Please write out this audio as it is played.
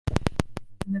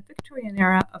In the Victorian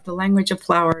era of the language of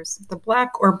flowers, the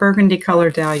black or burgundy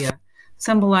colored dahlia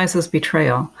symbolizes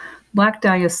betrayal. Black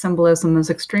dahlia's symbolism is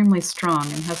extremely strong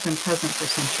and has been present for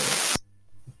centuries.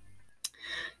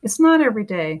 It's not every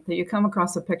day that you come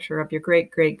across a picture of your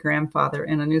great-great-grandfather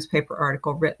in a newspaper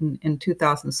article written in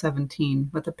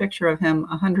 2017 with a picture of him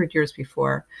 100 years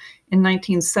before, in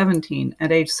 1917,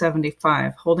 at age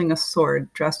 75, holding a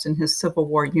sword, dressed in his Civil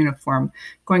War uniform,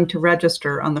 going to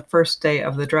register on the first day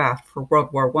of the draft for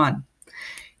World War I.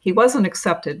 He wasn't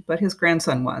accepted, but his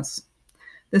grandson was.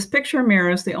 This picture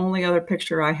mirrors the only other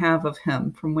picture I have of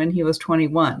him from when he was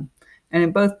 21. And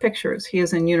in both pictures, he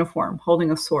is in uniform,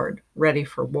 holding a sword, ready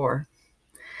for war.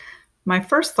 My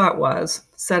first thought was,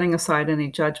 setting aside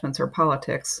any judgments or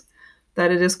politics,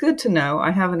 that it is good to know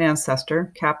I have an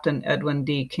ancestor, Captain Edwin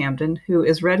D. Camden, who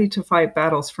is ready to fight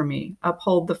battles for me,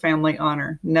 uphold the family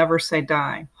honor, never say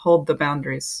die, hold the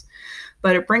boundaries.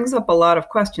 But it brings up a lot of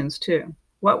questions, too.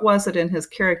 What was it in his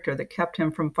character that kept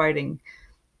him from fighting,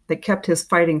 that kept his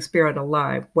fighting spirit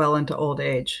alive well into old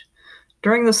age?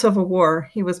 During the Civil War,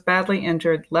 he was badly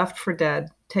injured, left for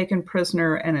dead, taken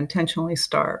prisoner, and intentionally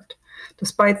starved.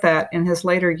 Despite that, in his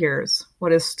later years,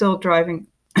 what is still driving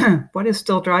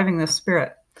this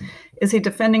spirit? Is he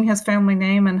defending his family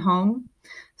name and home,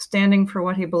 standing for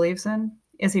what he believes in?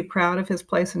 Is he proud of his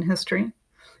place in history?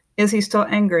 Is he still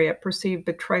angry at perceived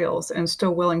betrayals and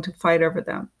still willing to fight over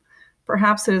them?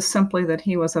 Perhaps it is simply that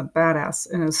he was a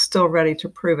badass and is still ready to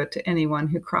prove it to anyone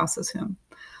who crosses him.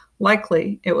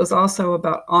 Likely, it was also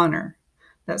about honor,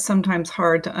 that sometimes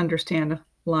hard to understand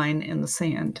line in the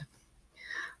sand.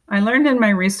 I learned in my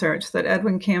research that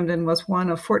Edwin Camden was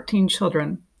one of 14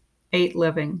 children, 8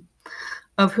 living,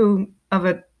 of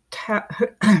a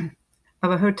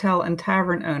hotel and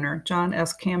tavern owner, John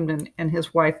S. Camden, and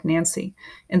his wife, Nancy,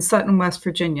 in Sutton, West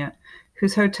Virginia,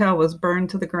 whose hotel was burned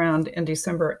to the ground in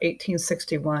December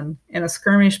 1861 in a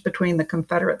skirmish between the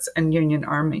Confederates and Union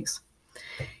armies.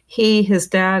 He, his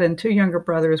dad, and 2 younger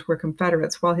brothers were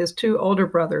Confederates, while his 2 older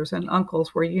brothers and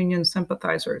uncles were Union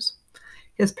sympathizers.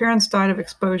 His parents died of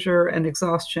exposure and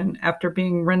exhaustion after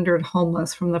being rendered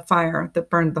homeless from the fire that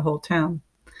burned the whole town.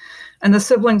 And the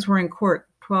siblings were in court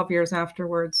 12 years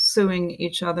afterwards, suing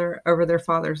each other over their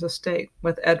father's estate,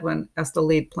 with Edwin as the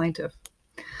lead plaintiff.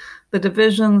 The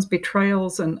divisions,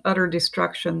 betrayals, and utter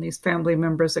destruction these family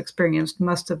members experienced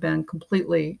must have been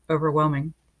completely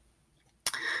overwhelming.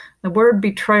 The word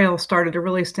betrayal started to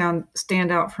really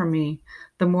stand out for me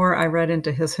the more I read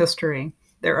into his history.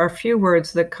 There are few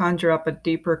words that conjure up a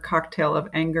deeper cocktail of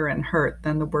anger and hurt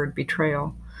than the word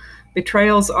betrayal.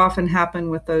 Betrayals often happen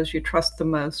with those you trust the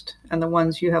most and the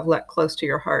ones you have let close to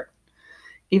your heart.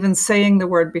 Even saying the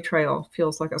word betrayal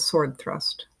feels like a sword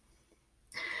thrust.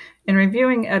 In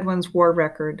reviewing Edwin's war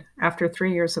record, after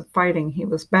 3 years of fighting, he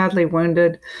was badly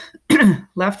wounded,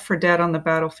 left for dead on the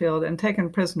battlefield, and taken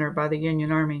prisoner by the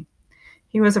Union Army.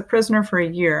 He was a prisoner for a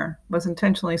year, was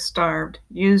intentionally starved,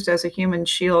 used as a human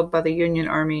shield by the Union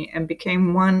Army, and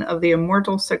became one of the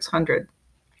immortal 600,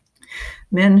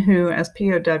 men who, as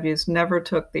POWs, never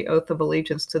took the oath of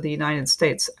allegiance to the United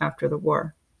States after the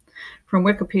war. From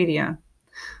Wikipedia,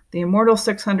 the immortal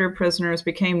 600 prisoners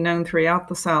became known throughout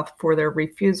the South for their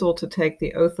refusal to take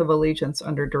the oath of allegiance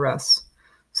under duress.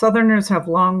 Southerners have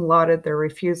long lauded their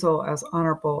refusal as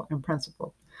honorable and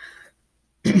principled.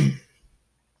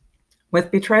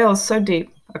 With betrayals so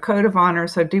deep, a code of honor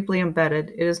so deeply embedded,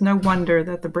 it is no wonder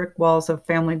that the brick walls of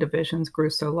family divisions grew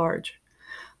so large.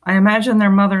 I imagine their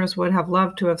mothers would have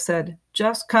loved to have said,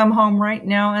 "Just come home right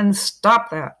now and stop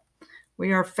that.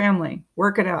 We are family.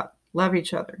 Work it out. Love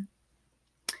each other."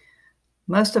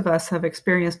 Most of us have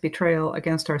experienced betrayal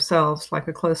against ourselves, like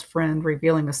a close friend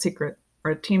revealing a secret,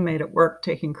 or a teammate at work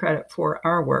taking credit for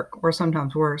our work, or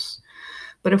sometimes worse.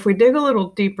 But if we dig a little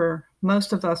deeper,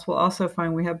 most of us will also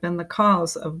find we have been the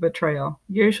cause of betrayal,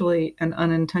 usually an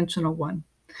unintentional one.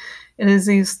 It is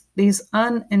these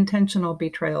unintentional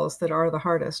betrayals that are the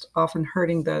hardest, often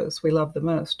hurting those we love the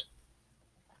most.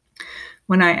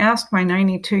 When I asked my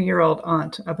 92-year-old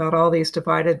aunt about all these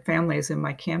divided families in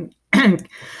my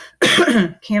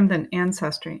Camden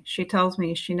ancestry, she tells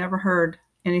me she never heard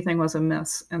anything was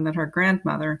amiss and that her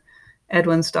grandmother,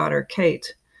 Edwin's daughter,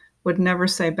 Kate, would never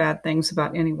say bad things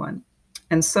about anyone.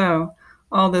 And so,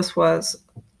 all this was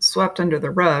swept under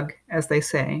the rug, as they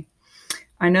say.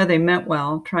 I know they meant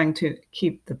well, trying to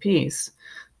keep the peace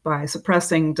by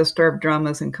suppressing disturbed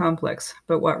dramas and conflicts.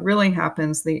 But what really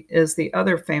happens is the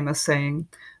other famous saying,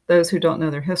 those who don't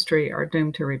know their history are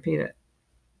doomed to repeat it.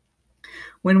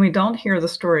 When we don't hear the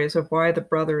stories of why the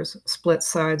brothers split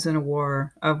sides in a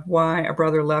war, of why a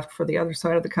brother left for the other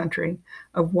side of the country,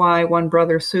 of why one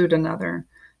brother sued another,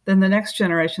 then the next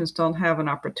generations don't have an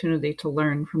opportunity to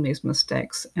learn from these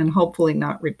mistakes and hopefully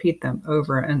not repeat them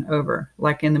over and over,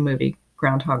 like in the movie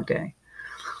Groundhog Day.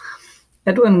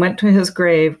 Edwin went to his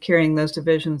grave carrying those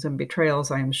divisions and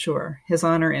betrayals, I am sure, his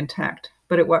honor intact.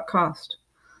 But at what cost?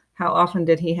 How often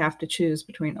did he have to choose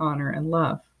between honor and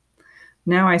love?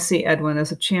 Now I see Edwin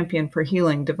as a champion for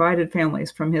healing divided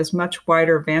families from his much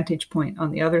wider vantage point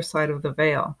on the other side of the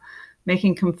veil,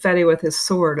 making confetti with his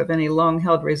sword of any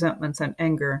long-held resentments and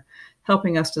anger,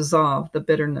 helping us dissolve the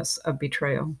bitterness of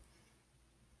betrayal.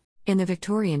 In the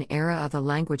Victorian era of the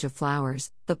language of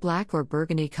flowers, the black or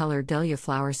burgundy-colored dahlia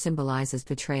flower symbolizes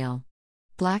betrayal.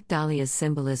 Black dahlia's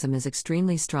symbolism is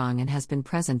extremely strong and has been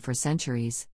present for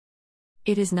centuries.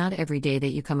 It is not every day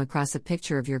that you come across a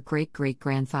picture of your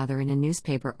great-great-grandfather in a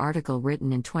newspaper article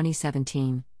written in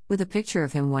 2017, with a picture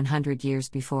of him 100 years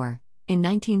before, in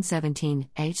 1917,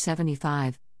 age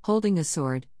 75, holding a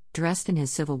sword, dressed in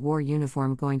his Civil War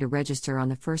uniform going to register on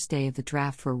the first day of the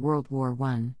draft for World War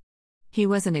I. He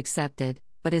wasn't accepted,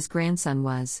 but his grandson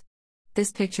was.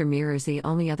 This picture mirrors the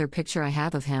only other picture I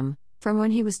have of him, from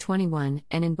when he was 21,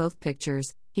 and in both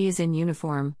pictures, he is in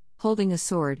uniform, holding a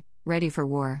sword, ready for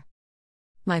war.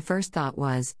 My first thought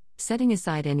was, setting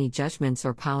aside any judgments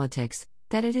or politics,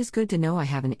 that it is good to know I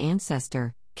have an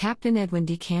ancestor, Captain Edwin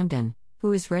D. Camden,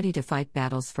 who is ready to fight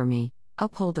battles for me,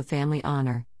 uphold the family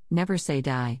honor, never say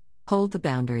die, hold the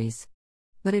boundaries.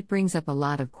 But it brings up a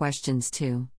lot of questions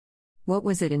too. What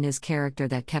was it in his character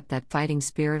that kept that fighting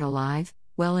spirit alive,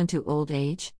 well into old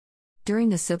age? During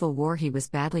the Civil War he was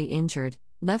badly injured,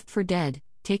 left for dead,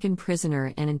 taken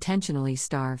prisoner and intentionally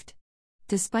starved.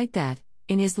 Despite that,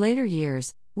 in his later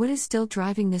years, what is still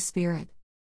driving this spirit?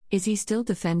 Is he still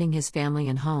defending his family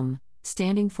and home,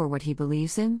 standing for what he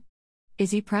believes in?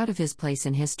 Is he proud of his place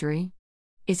in history?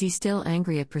 Is he still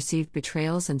angry at perceived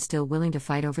betrayals and still willing to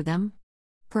fight over them?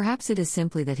 Perhaps it is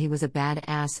simply that he was a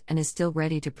bad-ass and is still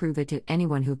ready to prove it to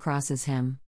anyone who crosses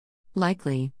him.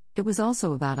 Likely, it was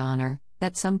also about honor,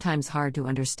 that sometimes hard to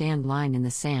understand line in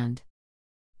the sand.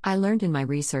 I learned in my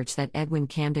research that Edwin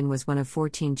Camden was one of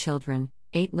 14 children,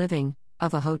 8 living,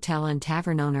 of a hotel and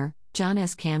tavern owner, John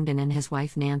S. Camden, and his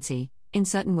wife Nancy, in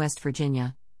Sutton, West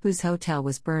Virginia, whose hotel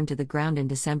was burned to the ground in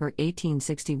December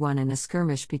 1861 in a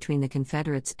skirmish between the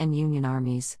Confederates and Union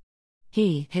armies.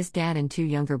 He, his dad and 2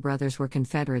 younger brothers were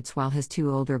Confederates while his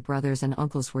 2 older brothers and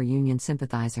uncles were Union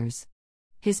sympathizers.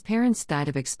 His parents died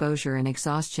of exposure and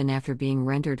exhaustion after being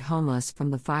rendered homeless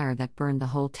from the fire that burned the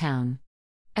whole town.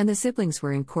 And the siblings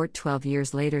were in court 12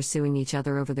 years later suing each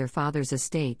other over their father's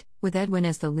estate, with Edwin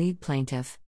as the lead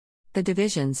plaintiff. The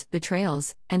divisions,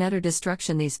 betrayals, and utter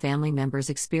destruction these family members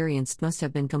experienced must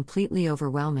have been completely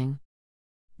overwhelming.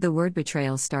 The word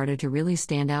betrayal started to really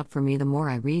stand out for me the more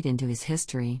I read into his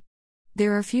history.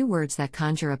 There are few words that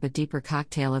conjure up a deeper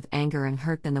cocktail of anger and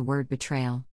hurt than the word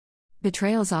betrayal.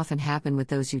 Betrayals often happen with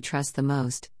those you trust the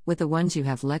most, with the ones you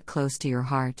have let close to your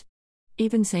heart.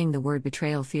 Even saying the word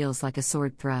betrayal feels like a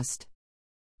sword thrust.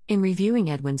 In reviewing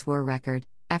Edwin's war record,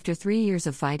 after 3 years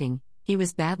of fighting, he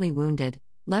was badly wounded,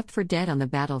 left for dead on the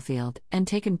battlefield, and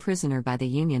taken prisoner by the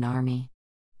Union Army.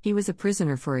 He was a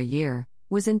prisoner for a year,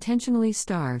 was intentionally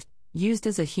starved, used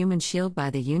as a human shield by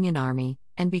the Union Army,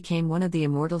 and became one of the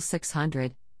immortal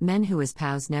 600 men who as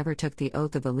POWs never took the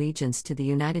oath of allegiance to the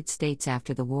United States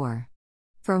after the war.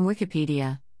 From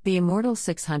Wikipedia, the immortal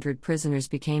 600 prisoners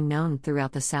became known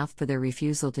throughout the South for their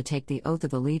refusal to take the oath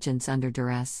of allegiance under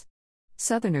duress.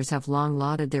 Southerners have long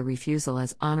lauded their refusal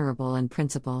as honorable and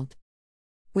principled.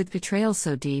 With betrayal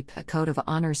so deep, a code of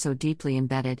honor so deeply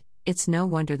embedded, it's no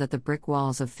wonder that the brick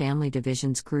walls of family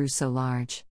divisions grew so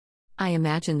large. I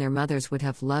imagine their mothers would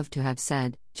have loved to have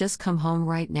said, "Just come home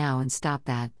right now and stop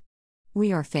that.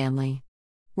 We are family.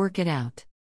 Work it out.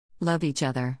 Love each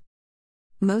other."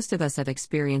 Most of us have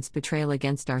experienced betrayal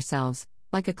against ourselves,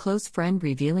 like a close friend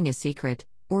revealing a secret,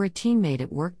 or a teammate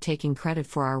at work taking credit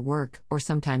for our work, or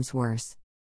sometimes worse.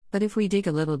 But if we dig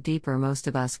a little deeper, most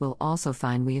of us will also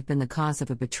find we have been the cause of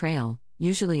a betrayal,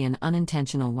 usually an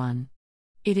unintentional one.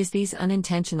 It is these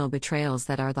unintentional betrayals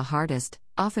that are the hardest,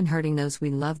 often hurting those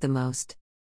we love the most.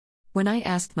 When I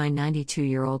asked my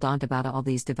 92-year-old aunt about all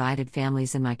these divided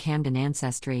families in my Camden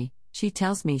ancestry, she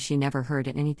tells me she never heard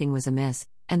anything was amiss,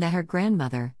 and that her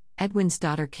grandmother, Edwin's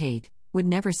daughter Kate, would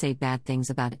never say bad things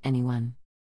about anyone.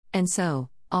 And so,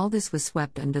 all this was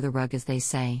swept under the rug, as they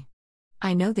say.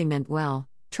 I know they meant well,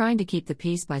 trying to keep the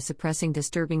peace by suppressing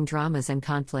disturbing dramas and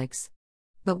conflicts.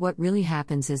 But what really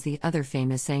happens is the other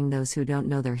famous saying, those who don't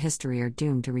know their history are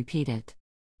doomed to repeat it.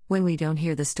 When we don't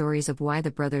hear the stories of why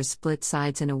the brothers split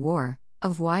sides in a war,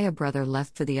 of why a brother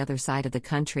left for the other side of the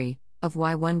country, of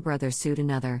why one brother sued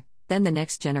another, Then the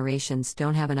next generations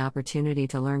don't have an opportunity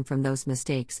to learn from those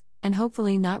mistakes, and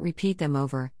hopefully not repeat them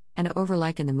over and over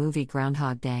like in the movie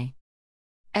Groundhog Day.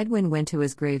 Edwin went to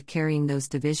his grave carrying those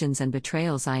divisions and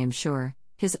betrayals, I am sure,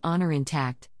 his honor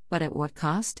intact, but at what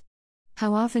cost?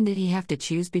 How often did he have to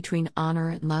choose between honor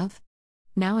and love?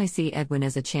 Now I see Edwin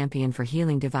as a champion for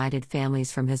healing divided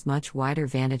families from his much wider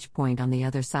vantage point on the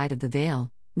other side of the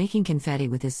veil, making confetti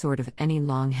with his sword of any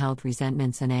long-held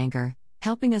resentments and anger,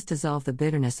 helping us dissolve the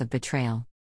bitterness of betrayal.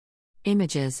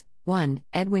 Images: 1.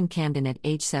 Edwin Camden at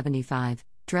age 75,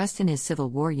 dressed in his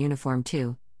Civil War uniform.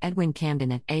 2. Edwin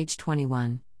Camden at age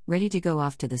 21, ready to go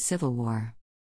off to the Civil War.